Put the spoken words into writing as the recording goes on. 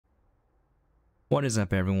What is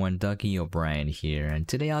up everyone, Ducky O'Brien here, and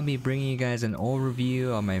today I'll be bringing you guys an overview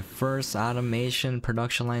of my first automation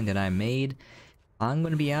production line that I made. I'm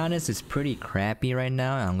gonna be honest, it's pretty crappy right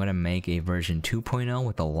now. I'm gonna make a version 2.0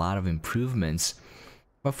 with a lot of improvements.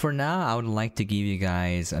 But for now, I would like to give you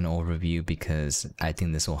guys an overview because I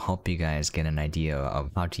think this will help you guys get an idea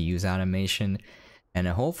of how to use automation. And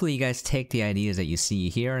hopefully you guys take the ideas that you see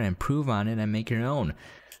here and improve on it and make your own.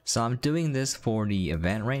 So I'm doing this for the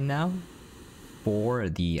event right now, for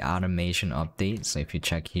the automation update. So if you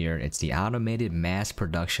check here, it's the automated mass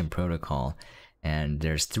production protocol, and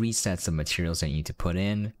there's 3 sets of materials that you need to put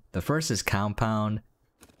in. The first is compound,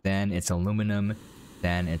 then it's aluminum,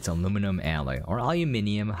 then it's aluminum alloy or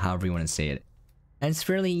aluminium, however you want to say it. And it's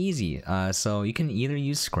fairly easy. So you can either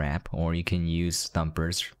use scrap or you can use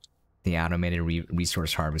thumpers, the automated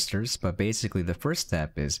resource harvesters. But basically the first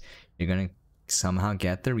step is you're going to somehow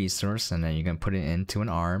get the resource and then you're going to put it into an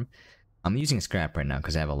arm. I'm using scrap right now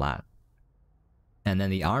because I have a lot. And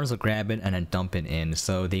then the arms will grab it and then dump it in.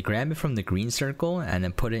 So they grab it from the green circle and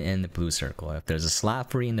then put it in the blue circle. If there's a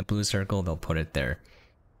slot free in the blue circle, they'll put it there.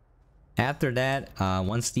 After that,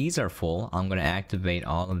 once these are full, I'm going to activate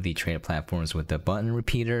all of the trade platforms with the button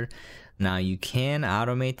repeater. Now you can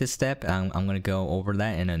automate this step. I'm going to go over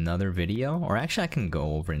that in another video, or actually I can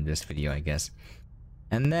go over in this video, I guess.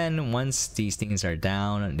 And then once these things are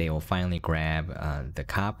down, they will finally grab the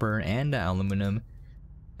copper and the aluminum,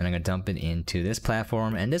 and I'm gonna dump it into this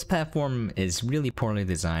platform. And this platform is really poorly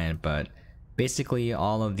designed, but basically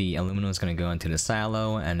all of the aluminum is gonna go into the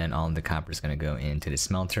silo, and then all of the copper is gonna go into the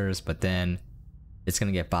smelters. But then it's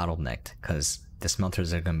gonna get bottlenecked because the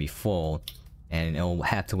smelters are gonna be full, and it'll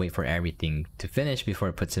have to wait for everything to finish before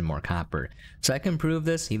it puts in more copper. So I can improve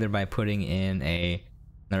this either by putting in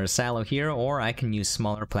another silo here, or I can use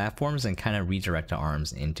smaller platforms and kind of redirect the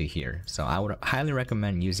arms into here. So I would highly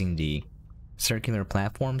recommend using the circular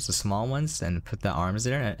platforms, the small ones, and put the arms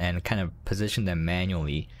there and kind of position them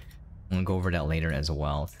manually. We'll go over that later as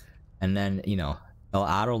well. And then, you know, they'll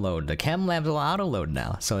auto load. The chem labs will auto load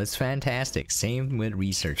now, so it's fantastic. Same with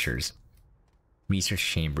research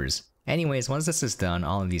chambers. Anyways, once this is done,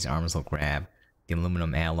 all of these arms will grab the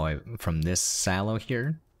aluminum alloy from this silo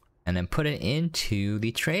here and then put it into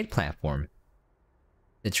the trade platform.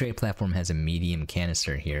 The trade platform has a medium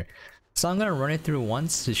canister here. So I'm gonna run it through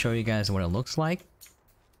once to show you guys what it looks like.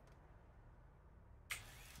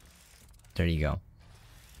 There you go.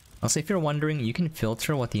 Also, if you're wondering, you can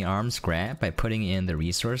filter what the arms grab by putting in the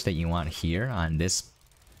resource that you want here on this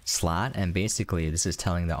slot, and basically this is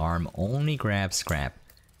telling the arm only grab scrap,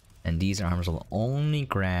 and these arms will only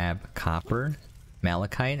grab copper,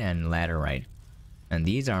 malachite, and laterite. And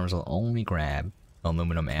these arms will only grab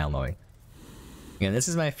aluminum alloy. Again, this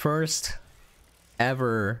is my first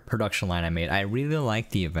ever production line I made. I really like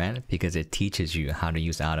the event because it teaches you how to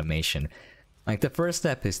use automation. Like, the first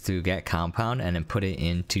step is to get compound and then put it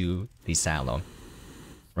into the silo.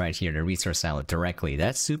 Right here, the resource silo directly.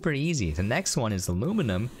 That's super easy. The next one is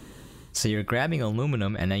aluminum. So you're grabbing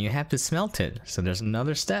aluminum and then you have to smelt it. So there's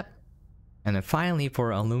another step. And then finally, for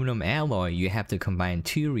aluminum alloy, you have to combine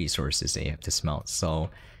 2 resources that you have to smelt. So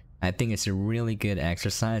I think it's a really good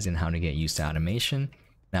exercise in how to get used to automation.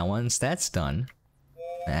 Now once that's done,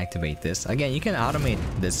 I activate this. Again, you can automate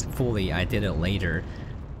this fully. I did it later.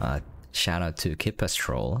 Shout out to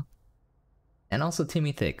Kipastrol and also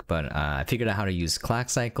Timmy Thick, but I figured out how to use clock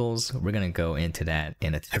cycles. We're gonna go into that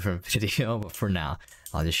in a different video, but for now,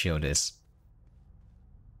 I'll just show this.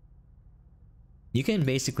 You can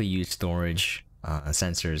basically use storage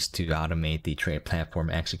sensors to automate the trade platform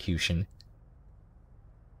execution.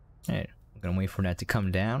 Alright, I'm gonna wait for that to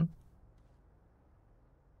come down.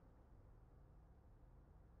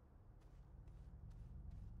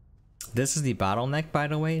 This is the bottleneck, by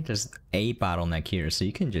the way. There's a bottleneck here, so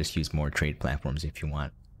you can just use more trade platforms if you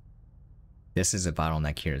want. This is a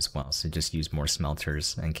bottleneck here as well, so just use more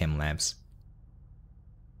smelters and chem labs.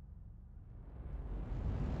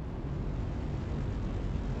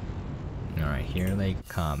 Alright, here they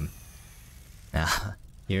come. Now,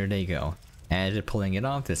 here they go. As you're pulling it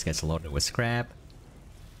off, this gets loaded with scrap.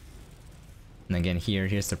 And again,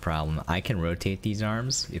 here's the problem. I can rotate these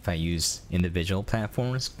arms if I use individual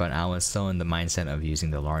platforms, but I was so in the mindset of using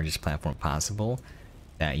the largest platform possible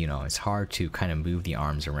that, you know, it's hard to kind of move the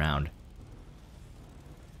arms around.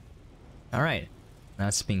 Alright, now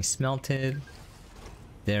it's being smelted.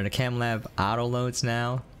 There, the chem lab auto loads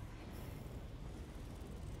now.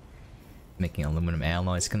 Making aluminum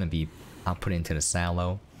alloy. It's gonna be output into the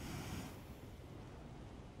silo.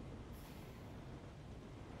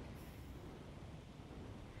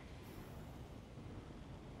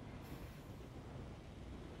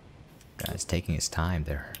 It's taking its time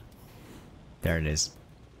there. There it is.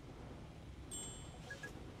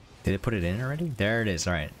 Did it put it in already? There it is.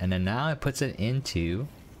 All right, and then now it puts it into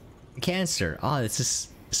the canister. Oh, this is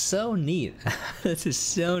so neat. This is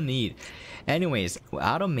so neat. Anyways,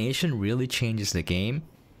 automation really changes the game.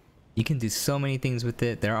 You can do so many things with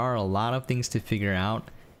it. There are a lot of things to figure out,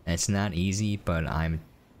 and it's not easy, but I'm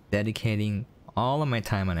dedicating all of my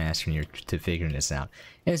time on Astroneer to figuring this out.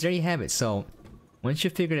 And there you have it. So once you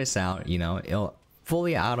figure this out, you know, it'll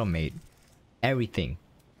fully automate everything.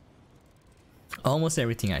 Almost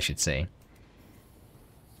everything, I should say.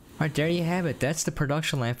 Alright, there you have it. That's the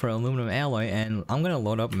production line for aluminum alloy, and I'm gonna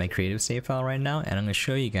load up my creative save file right now, and I'm gonna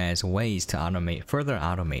show you guys ways to automate, further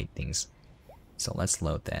automate things. So let's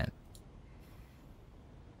load that.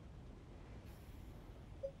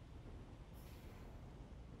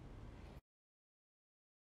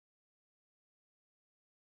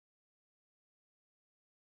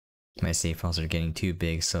 My save files are getting too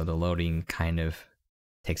big, so the loading kind of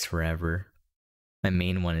takes forever. My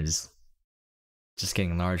main one is just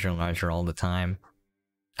getting larger and larger all the time.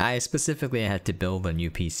 I specifically had to build a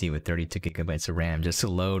new PC with 32 gigabytes of RAM just to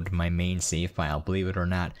load my main save file, believe it or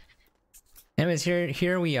not. Anyways,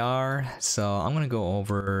 here we are. So I'm gonna go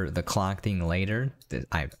over the clock thing later.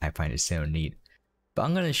 I find it so neat. But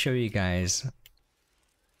I'm gonna show you guys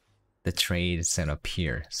the trade setup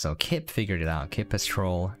here. So Kip figured it out. Kip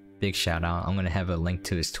Pastrol, big shout out. I'm gonna have a link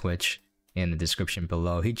to his Twitch in the description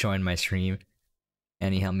below. He joined my stream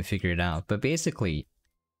and he helped me figure it out. But basically,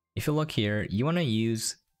 if you look here, you want to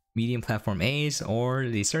use medium platform A's or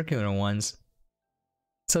the circular ones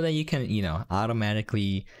so that you can, you know,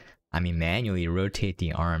 automatically, manually rotate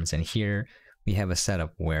the arms. And here we have a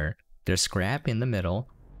setup where there's scrap in the middle.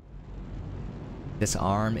 This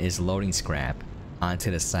arm is loading scrap onto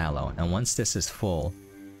the silo, and once this is full,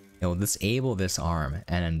 it will disable this arm,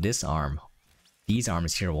 and then this arm, these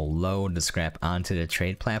arms here will load the scrap onto the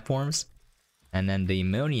trade platforms. And then the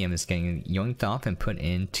ammonium is getting yoinked off and put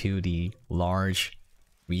into the large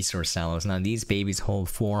resource silos. Now these babies hold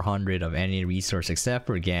 400 of any resource except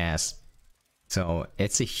for gas. So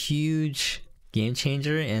it's a huge game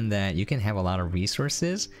changer in that you can have a lot of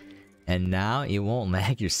resources and now it won't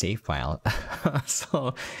lag your save file.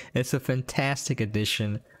 So it's a fantastic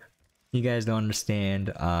addition. You guys don't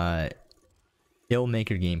understand. It'll make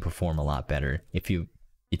your game perform a lot better if you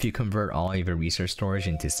convert all of your resource storage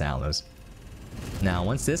into silos. Now,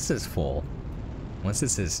 once this is full,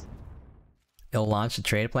 it'll launch the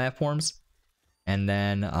trade platforms, and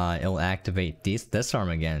then it'll activate this arm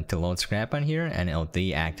again to load scrap on here, and it'll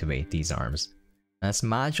deactivate these arms. That's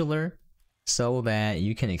modular, so that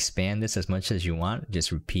you can expand this as much as you want.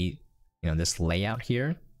 Just repeat, you know, this layout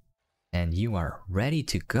here, and you are ready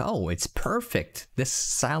to go. It's perfect. This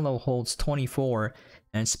silo holds 24,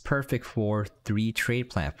 and it's perfect for 3 trade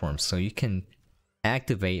platforms, so you can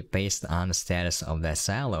activate based on the status of that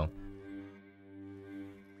silo.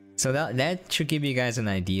 So that should give you guys an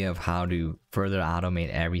idea of how to further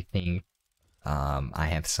automate everything. I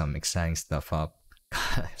have some exciting stuff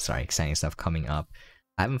exciting stuff coming up.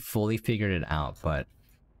 I haven't fully figured it out, but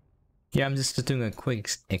yeah, I'm just doing a quick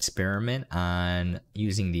experiment on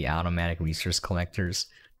using the automatic resource collectors,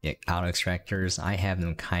 the auto extractors. I have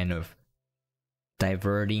them kind of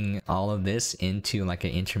diverting all of this into like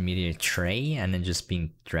an intermediate tray and then just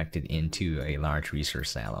being directed into a large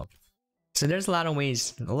resource silo. So there's a lot of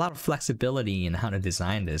ways, a lot of flexibility in how to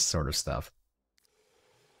design this sort of stuff.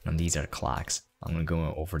 And these are clocks. I'm gonna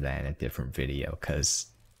go over that in a different video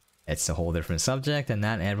because it's a whole different subject and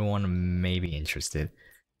not everyone may be interested.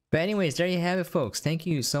 But anyways, there you have it, folks. Thank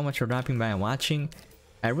you so much for dropping by and watching.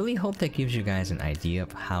 I really hope that gives you guys an idea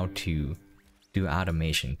of how to do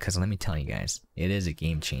automation, because let me tell you guys, it is a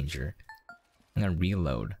game changer. I'm gonna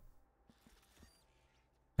reload.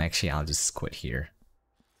 Actually, I'll just quit here.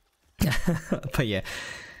 But yeah,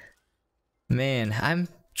 man, I'm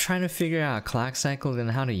trying to figure out clock cycles and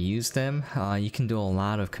how to use them. You can do a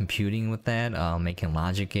lot of computing with that, making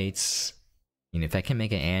logic gates. You know, if I can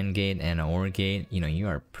make an AND gate and an OR gate, you know, you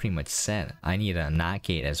are pretty much set. I need a NOT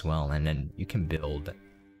gate as well, and then you can build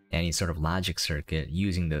any sort of logic circuit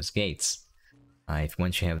using those gates.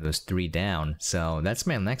 Once you have those 3 down. So that's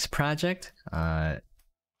my next project. I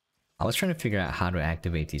was trying to figure out how to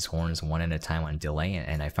activate these horns one at a time on delay,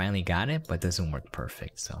 and I finally got it, but it doesn't work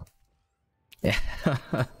perfect, so yeah.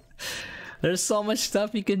 There's so much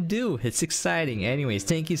stuff you can do. It's exciting. Anyways,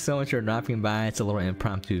 thank you so much for dropping by. It's a little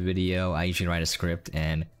impromptu video. I usually write a script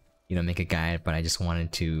and, you know, make a guide, but I just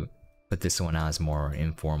wanted to put this one out as more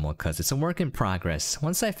informal because it's a work in progress.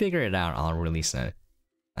 Once I figure it out, I'll release a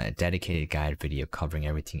dedicated guide video covering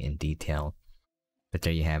everything in detail. But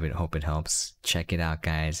there you have it. Hope it helps. Check it out,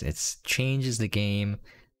 guys. It changes the game.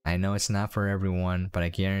 I know it's not for everyone, but I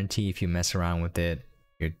guarantee if you mess around with it,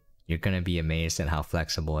 you're gonna be amazed at how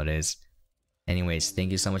flexible it is. Anyways,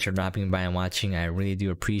 thank you so much for dropping by and watching. I really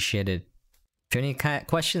do appreciate it. If you have any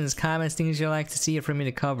questions, comments, things you'd like to see for me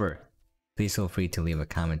to cover, please feel free to leave a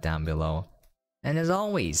comment down below. And as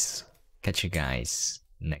always, catch you guys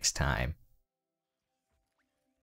next time.